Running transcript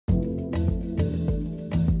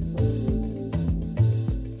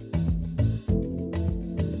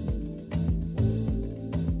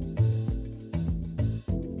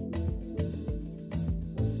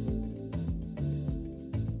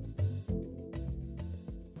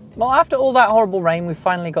Well, after all that horrible rain, we've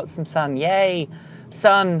finally got some sun. Yay,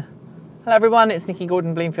 sun. Hello everyone, it's Nikki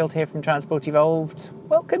Gordon-Bloomfield here from Transport Evolved.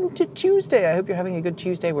 Welcome to Tuesday. I hope you're having a good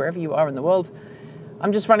Tuesday wherever you are in the world.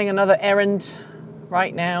 I'm just running another errand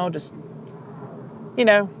right now, just, you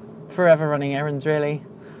know, forever running errands really,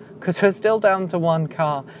 because we're still down to one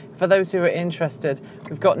car. For those who are interested,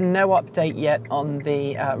 we've got no update yet on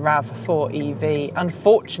the RAV4 EV.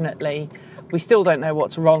 Unfortunately, we still don't know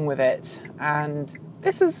what's wrong with it, and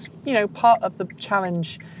this is, you know, part of the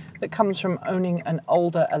challenge that comes from owning an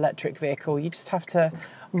older electric vehicle. You just have to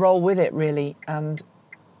roll with it really, and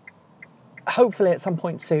hopefully at some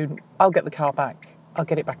point soon I'll get the car back, I'll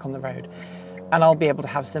get it back on the road, and I'll be able to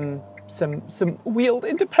have some wheeled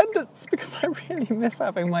independence, because I really miss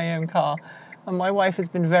having my own car. And my wife has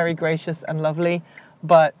been very gracious and lovely,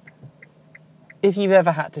 but if you've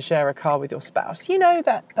ever had to share a car with your spouse, you know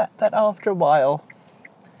that after a while,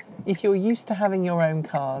 if you're used to having your own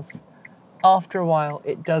cars, after a while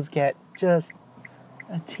it does get just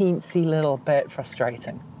a teensy little bit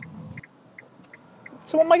frustrating.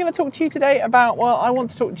 So what am I going to talk to you today about? Well, I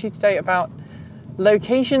want to talk to you today about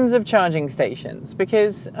locations of charging stations,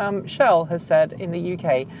 because Shell has said in the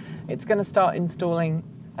UK it's going to start installing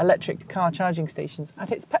electric car charging stations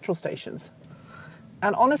at its petrol stations.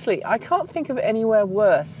 And honestly, I can't think of anywhere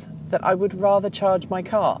worse that I would rather charge my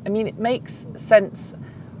car. I mean, it makes sense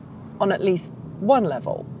on at least one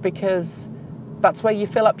level, because that's where you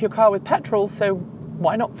fill up your car with petrol, so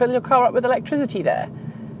why not fill your car up with electricity there?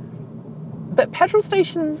 But petrol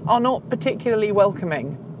stations are not particularly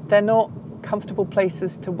welcoming. They're not comfortable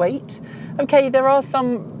places to wait. Okay, there are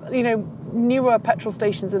some, you know, newer petrol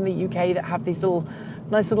stations in the UK that have these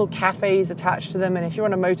nice little cafes attached to them, and if you're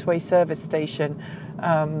on a motorway service station,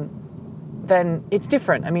 then it's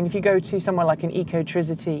different. I mean, if you go to somewhere like an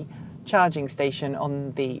Ecotricity charging station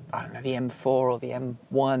on the, I don't know, the M4 or the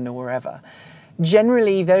M1 or wherever,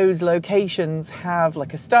 generally those locations have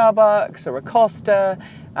like a Starbucks or a Costa,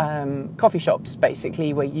 coffee shops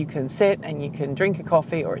basically, where you can sit and you can drink a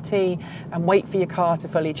coffee or a tea and wait for your car to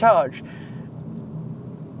fully charge.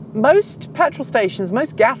 Most petrol stations,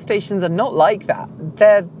 most gas stations are not like that.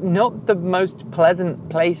 They're not the most pleasant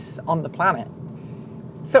place on the planet.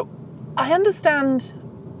 So I understand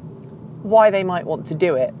why they might want to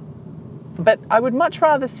do it, but I would much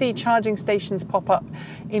rather see charging stations pop up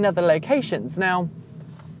in other locations. Now,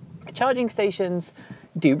 charging stations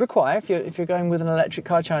do require, if you're going with an electric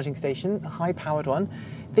car charging station, a high-powered one,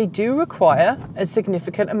 they do require a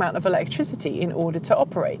significant amount of electricity in order to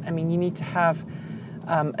operate. I mean, you need to have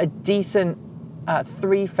a decent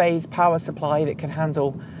three-phase power supply that can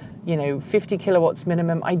handle, you know, 50 kilowatts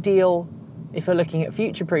minimum. Ideal, if you're looking at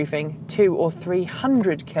future-proofing, 200 or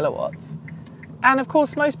 300 kilowatts. And of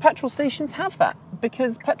course, most petrol stations have that,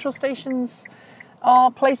 because petrol stations are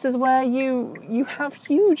places where you have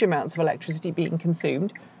huge amounts of electricity being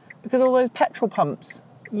consumed, because all those petrol pumps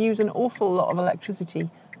use an awful lot of electricity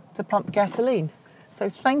to pump gasoline. So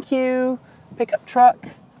thank you, pickup truck.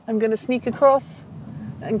 I'm going to sneak across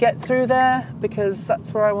and get through there, because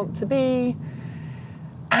that's where I want to be.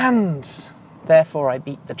 And therefore I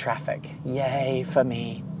beat the traffic. Yay for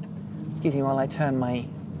me. Excuse me while I turn my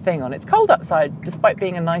thing on. It's cold outside, despite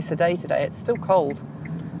being a nicer day today. It's still cold.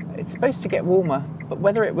 It's supposed to get warmer, but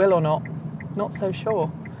whether it will or not so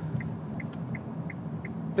sure.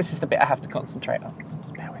 This is the bit I have to concentrate on, so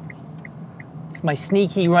just bear with me. It's my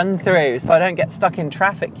sneaky run through, so I don't get stuck in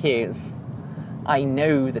traffic queues. I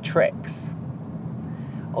know the tricks.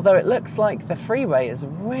 Although it looks like the freeway is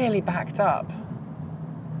really backed up.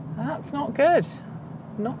 That's not good.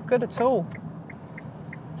 Not good at all.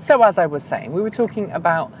 So as I was saying, we were talking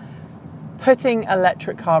about putting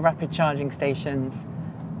electric car rapid charging stations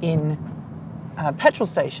in petrol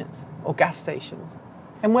stations or gas stations,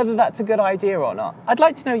 and whether that's a good idea or not. I'd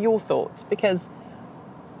like to know your thoughts, because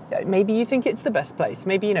maybe you think it's the best place.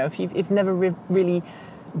 Maybe, you know, if you've never really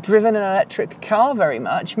driven an electric car very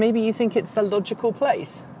much, maybe you think it's the logical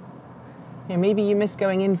place. You know, maybe you miss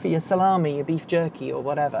going in for your salami, your beef jerky or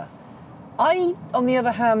whatever. I, on the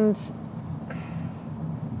other hand,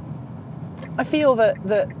 I feel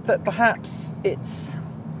that perhaps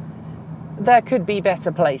there could be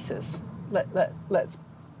better places. Let's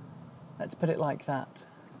put it like that.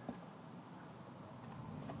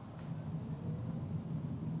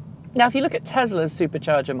 Now, if you look at Tesla's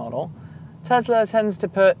supercharger model, Tesla tends to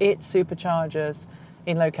put its superchargers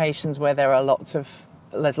in locations where there's lots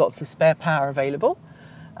of spare power available,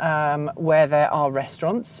 where there are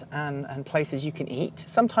restaurants and places you can eat.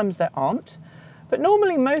 Sometimes there aren't. But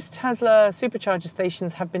normally most Tesla supercharger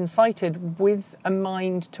stations have been sited with a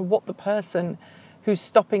mind to what the person who's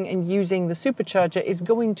stopping and using the supercharger is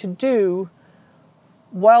going to do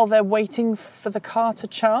while they're waiting for the car to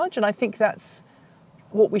charge. And I think that's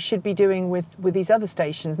what we should be doing with these other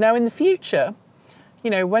stations. Now, in the future, you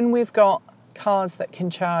know, when we've got cars that can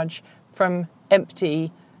charge from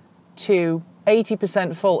empty to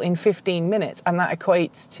 80% full in 15 minutes, and that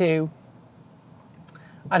equates to,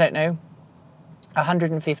 I don't know,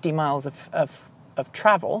 150 miles of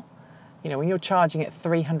travel, you know, when you're charging at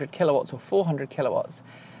 300 kilowatts or 400 kilowatts,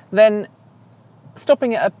 then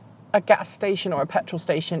stopping at a gas station or a petrol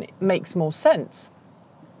station makes more sense.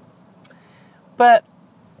 But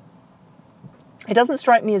it doesn't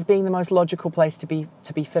strike me as being the most logical place to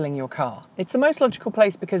be filling your car. It's the most logical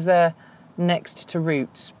place because they're next to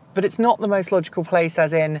routes, but it's not the most logical place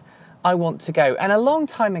as in I want to go. And a long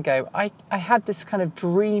time ago, I had this kind of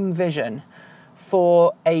dream vision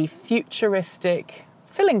for a futuristic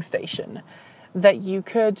filling station that you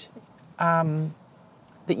could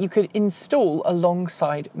install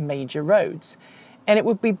alongside major roads, and it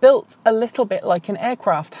would be built a little bit like an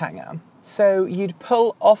aircraft hangar. So you'd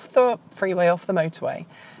pull off the freeway, off the motorway,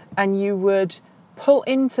 and you would pull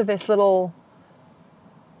into this little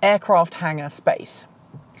aircraft hangar space,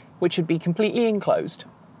 which would be completely enclosed.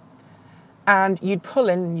 And you'd pull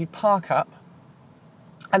in and you'd park up,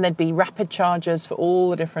 and there'd be rapid chargers for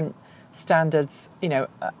all the different standards, you know,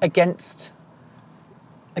 against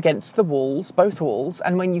the walls, both walls.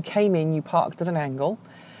 And when you came in, you parked at an angle,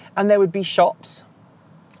 and there would be shops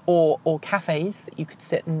or cafes that you could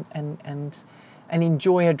sit and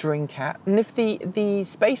enjoy a drink at. And if the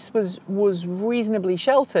space was reasonably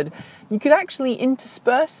sheltered, you could actually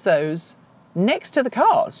intersperse those next to the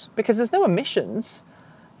cars because there's no emissions.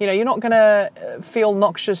 You know, you're not going to feel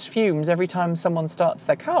noxious fumes every time someone starts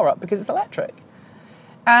their car up because it's electric.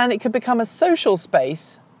 And it could become a social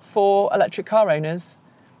space for electric car owners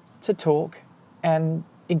to talk and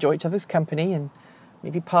enjoy each other's company and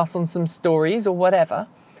maybe pass on some stories or whatever.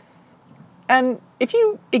 And if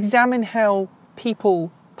you examine how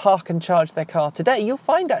people park and charge their car today, you'll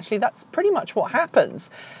find actually that's pretty much what happens.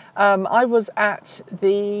 I was at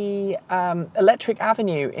the Electric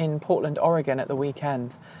Avenue in Portland, Oregon at the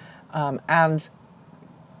weekend, and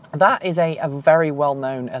that is a very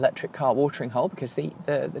well-known electric car watering hole because the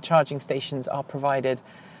charging stations are provided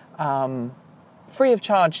free of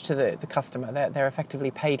charge to the customer. They're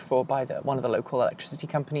effectively paid for by one of the local electricity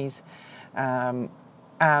companies, and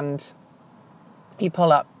you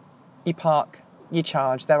pull up, you park, you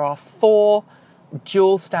charge. There are 4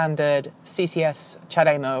 dual standard CCS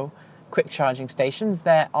CHAdeMO quick charging stations.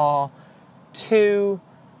 There are 2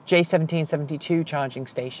 J1772 charging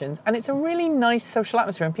stations, and it's a really nice social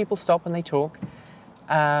atmosphere, and people stop and they talk,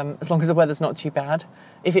 as long as the weather's not too bad.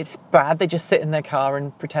 If it's bad, they just sit in their car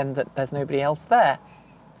and pretend that there's nobody else there.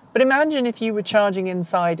 But imagine if you were charging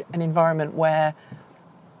inside an environment where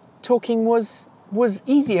talking was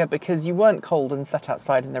easier because you weren't cold and sat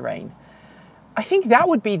outside in the rain. I think that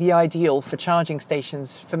would be the ideal for charging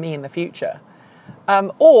stations for me in the future.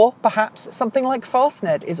 Or perhaps something like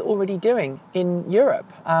Fastned is already doing in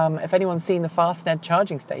Europe. If anyone's seen the Fastned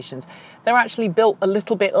charging stations, they're actually built a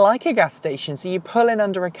little bit like a gas station. So you pull in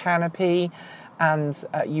under a canopy and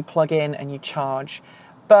you plug in and you charge.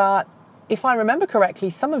 But if I remember correctly,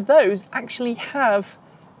 some of those actually have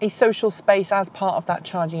a social space as part of that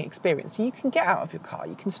charging experience. So you can get out of your car,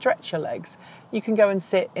 you can stretch your legs, you can go and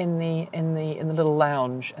sit in the little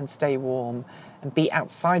lounge and stay warm and be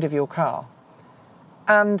outside of your car,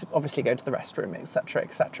 and obviously go to the restroom, etc.,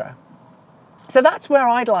 etc. So that's where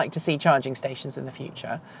I'd like to see charging stations in the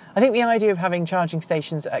future. I think the idea of having charging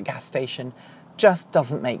stations at a gas station just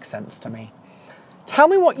doesn't make sense to me. Tell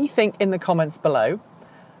me what you think in the comments below.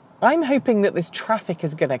 I'm hoping that this traffic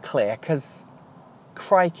is going to clear because,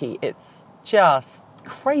 crikey, it's just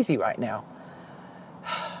crazy right now.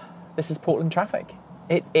 This is Portland traffic.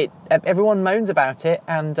 Everyone moans about it,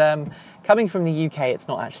 and coming from the UK, it's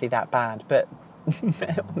not actually that bad, but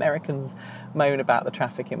Americans moan about the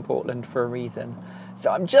traffic in Portland for a reason.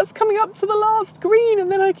 So I'm just coming up to the last green,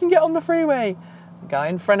 and then I can get on the freeway. The guy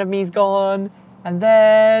in front of me's gone, and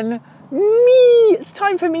then me! It's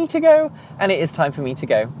time for me to go, and it is time for me to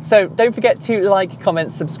go. So don't forget to like,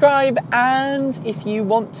 comment, subscribe, and if you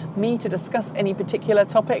want me to discuss any particular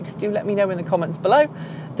topics, do let me know in the comments below.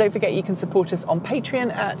 Don't forget you can support us on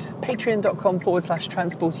Patreon at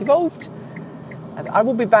patreon.com/transportevolved. And I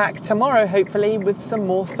will be back tomorrow, hopefully, with some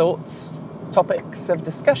more thoughts, topics of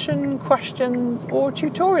discussion, questions, or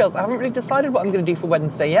tutorials. I haven't really decided what I'm going to do for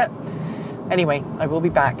Wednesday yet. Anyway, I will be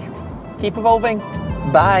back. Keep evolving.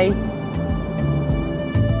 Bye.